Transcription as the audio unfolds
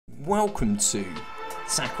Welcome to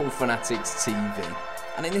Tackle Fanatics TV,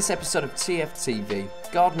 and in this episode of TFTV,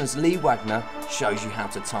 Gardner's Lee Wagner shows you how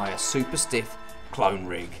to tie a super stiff clone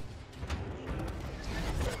rig.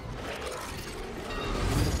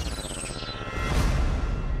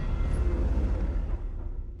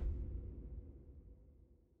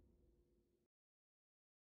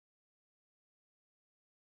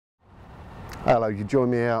 Hello, you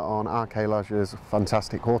join me here on RK Leisure's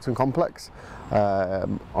fantastic Horton complex.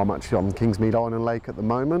 I'm actually on Kingsmead Island Lake at the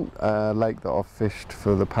moment, a lake that I've fished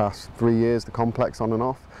for the past 3 years, the complex on and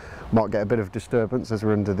off. Might get a bit of disturbance as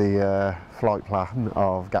we're under the flight plan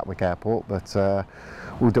of Gatwick Airport, but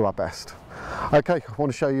we'll do our best. Okay, I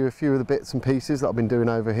want to show you a few of the bits and pieces that I've been doing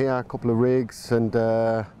over here, a couple of rigs and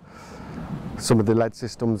some of the lead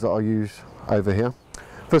systems that I use over here.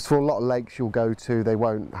 First of all, a lot of lakes you'll go to, they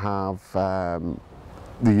won't have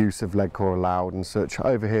the use of lead core allowed and such.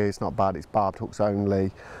 Over here it's not bad, it's barbed hooks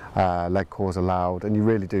only, lead cores allowed, and you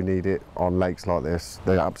really do need it on lakes like this.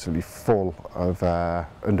 They're absolutely full of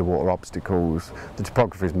underwater obstacles. The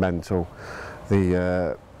topography is mental.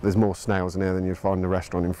 There's more snails in here than you'd find in a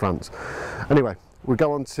restaurant in France. Anyway, we'll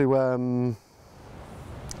go on to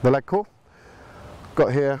the lead core.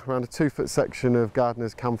 Got here around a 2-foot section of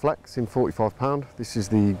Gardner's Camflex in 45 pound. This is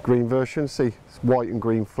the green version. See, it's white and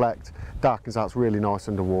green flecked, darkens out, it's really nice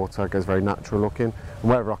underwater, goes very natural looking. And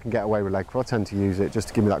wherever I can get away with lead core, I tend to use it just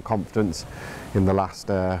to give me that confidence in the last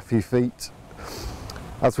few feet.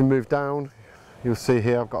 As we move down, you'll see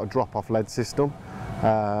here I've got a drop-off lead system.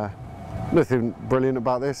 Nothing brilliant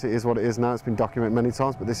about this, it is what it is now, it's been documented many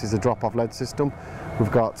times, but this is a drop-off lead system.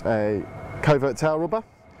 We've got a covert tail rubber,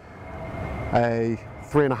 a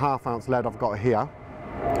 3.5 ounce lead I've got here,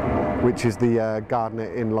 which is the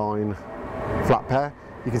Gardner inline flat pair.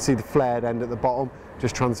 You can see the flared end at the bottom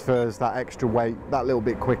just transfers that extra weight that little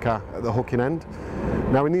bit quicker at the hooking end.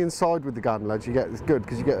 Now in the inside with the Gardner leads, it's good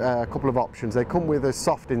because you get a couple of options. They come with a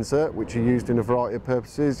soft insert, which are used in a variety of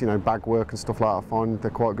purposes, you know, bag work and stuff like that. I find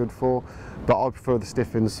they're quite good for, but I prefer the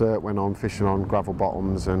stiff insert when I'm fishing on gravel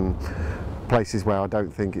bottoms and places where I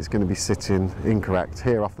don't think it's going to be sitting incorrect.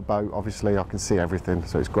 Here off the boat, obviously I can see everything,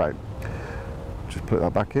 so it's great. Just put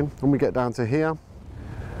that back in. When we get down to here,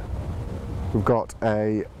 we've got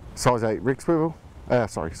a size 8 rig swivel,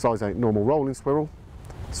 size 8 normal rolling swivel.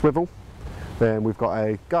 Then we've got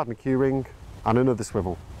a Gardner Q-ring and another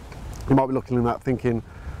swivel. You might be looking at that thinking,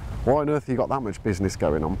 why on earth have you got that much business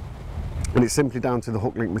going on? And it's simply down to the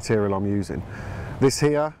hook link material I'm using. This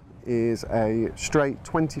here is a straight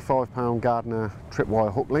 25 pound Gardner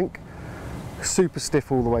tripwire hook link, super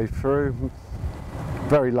stiff all the way through,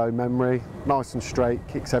 very low memory, nice and straight,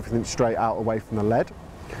 kicks everything straight out away from the lead.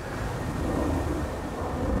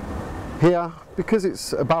 Here, because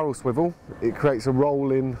it's a barrel swivel, it creates a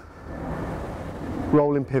rolling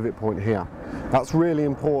pivot point here. That's really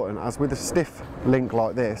important, as with a stiff link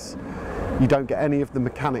like this, you don't get any of the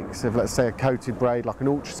mechanics of, let's say, a coated braid like an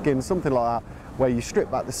ultra skin, something like that, where you strip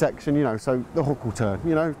back the section, you know, so the hook will turn,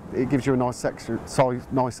 you know, it gives you a nice section.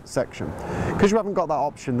 Because you haven't got that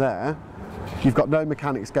option there, you've got no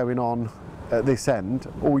mechanics going on at this end,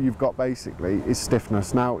 all you've got basically is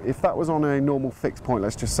stiffness. Now, if that was on a normal fixed point,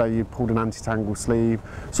 let's just say you pulled an anti-tangle sleeve,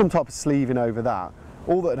 some type of sleeving over that,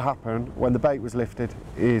 all that had happened when the bait was lifted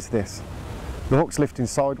is this. The hook's lifting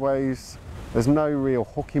sideways, there's no real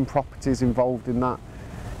hooking properties involved in that.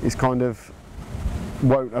 It's kind of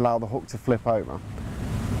won't allow the hook to flip over.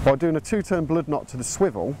 By doing a 2-turn blood knot to the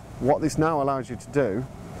swivel, what this now allows you to do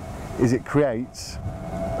is it creates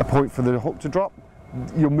a point for the hook to drop.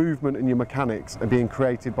 Your movement and your mechanics are being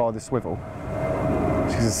created by the swivel.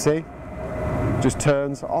 As you can see, just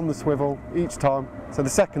turns on the swivel each time. So the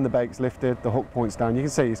second the bait's lifted, the hook points down. You can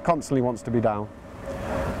see it constantly wants to be down.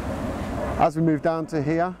 As we move down to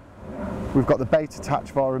here, we've got the bait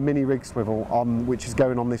attached via a mini rig swivel on, which is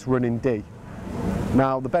going on this running D.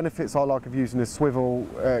 Now, the benefits I like of using a swivel,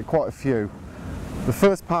 quite a few. The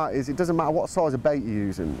first part is it doesn't matter what size of bait you're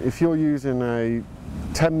using. If you're using a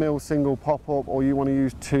 10mm single pop-up, or you want to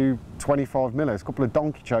use two 25mm, a couple of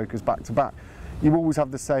donkey chokers back to back, you always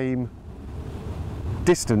have the same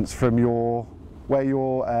distance from where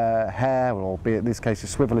your hair, or be it in this case your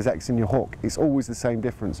swivel, is Xing your hook. It's always the same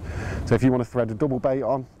difference. So if you want to thread a double bait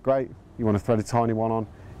on, great. You want to thread a tiny one on,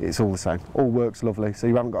 it's all the same. All works lovely, so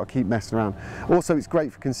you haven't got to keep messing around. Also, it's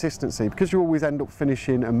great for consistency, because you always end up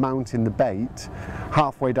finishing and mounting the bait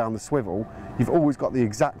halfway down the swivel. You've always got the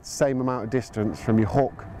exact same amount of distance from your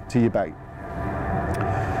hook to your bait.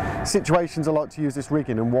 Situations I like to use this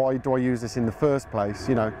rigging, and why do I use this in the first place?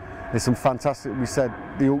 You know, there's some fantastic, we said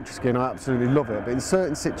the ultra skin, I absolutely love it, but in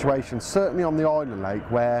certain situations, certainly on the island lake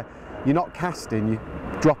where you're not casting,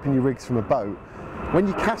 you're dropping your rigs from a boat. When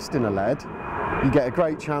you're casting a lead, you get a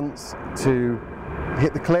great chance to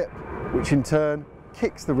hit the clip, which in turn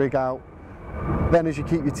kicks the rig out. Then as you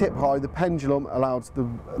keep your tip high, the pendulum allows the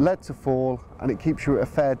lead to fall and it keeps you at a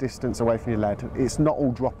fair distance away from your lead. It's not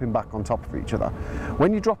all dropping back on top of each other.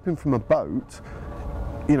 When you're dropping from a boat,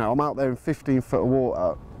 you know, I'm out there in 15 foot of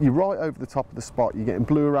water, you're right over the top of the spot, you're getting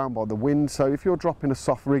blew around by the wind, so if you're dropping a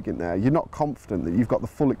soft rig in there, you're not confident that you've got the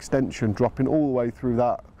full extension dropping all the way through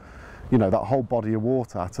that, you know, that whole body of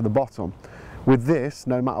water to the bottom. With this,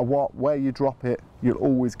 no matter what, where you drop it, you'll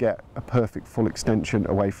always get a perfect full extension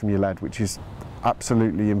away from your lead, which is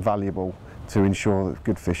absolutely invaluable to ensure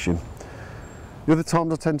good fishing. The other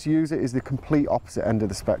times I tend to use it is the complete opposite end of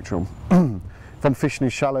the spectrum. If I'm fishing in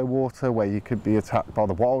shallow water where you could be attacked by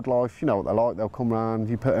the wildlife, you know what they're like, they'll come around,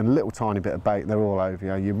 you put in a little tiny bit of bait, they're all over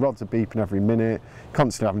you. Your rods are beeping every minute,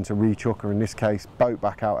 constantly having to reach-hook, or in this case, boat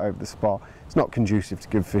back out over the spot. It's not conducive to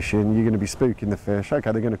good fishing, you're going to be spooking the fish.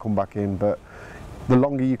 Okay, they're going to come back in, but the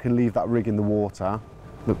longer you can leave that rig in the water,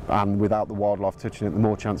 and without the wildlife touching it, the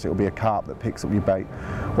more chance it will be a carp that picks up your bait.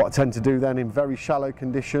 What I tend to do then in very shallow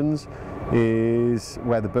conditions is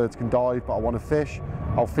where the birds can dive but I want to fish,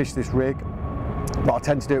 I'll fish this rig, but I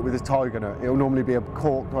tend to do it with a tiger net. It'll normally be a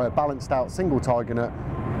corked or a balanced out single tiger net,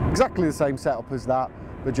 exactly the same setup as that,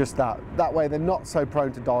 but just that. That way they're not so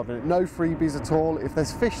prone to diving it. No freebies at all. If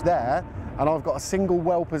there's fish there and I've got a single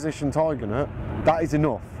well-positioned tiger net, that is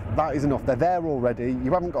enough. That is enough. They're there already.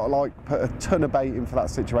 You haven't got to like put a ton of bait in for that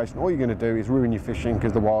situation. All you're going to do is ruin your fishing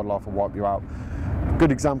because the wildlife will wipe you out.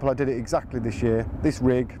 Good example, I did it exactly this year. This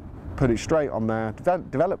rig, put it straight on there,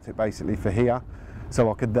 developed it basically for here,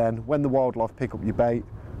 so I could then, when the wildlife pick up your bait,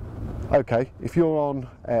 okay, if you're on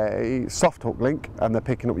a soft hook link and they're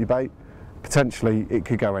picking up your bait, potentially it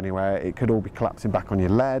could go anywhere. It could all be collapsing back on your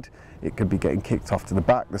lead, it could be getting kicked off to the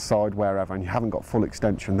back, the side, wherever, and you haven't got full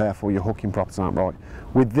extension, therefore your hooking props aren't right.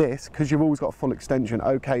 With this, because you've always got a full extension,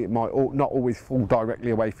 okay, it might not always fall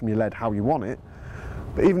directly away from your lead how you want it,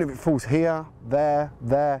 but even if it falls here, there,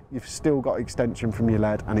 you've still got extension from your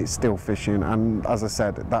lead and it's still fishing. And as I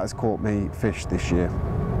said, that has caught me fish this year.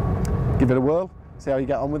 Give it a whirl, see how you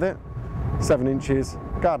get on with it. 7 inches,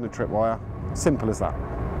 Gardner tripwire, simple as that.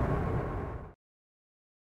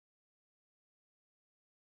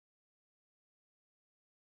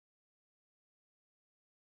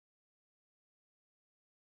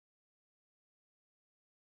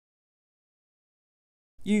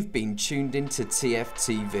 You've been tuned into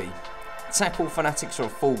TFTV. Tackle Fanatics are a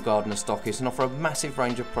full Gardner stockist and offer a massive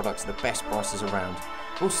range of products at the best prices around.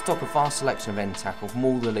 We also stock a vast selection of end tackle from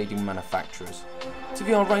all the leading manufacturers. To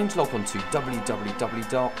view our range, log on to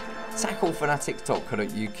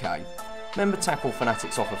www.tacklefanatics.co.uk. Remember, Tackle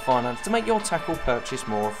Fanatics offer finance to make your tackle purchase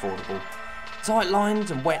more affordable. Tight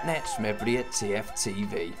lines and wet nets from everybody at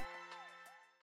TFTV.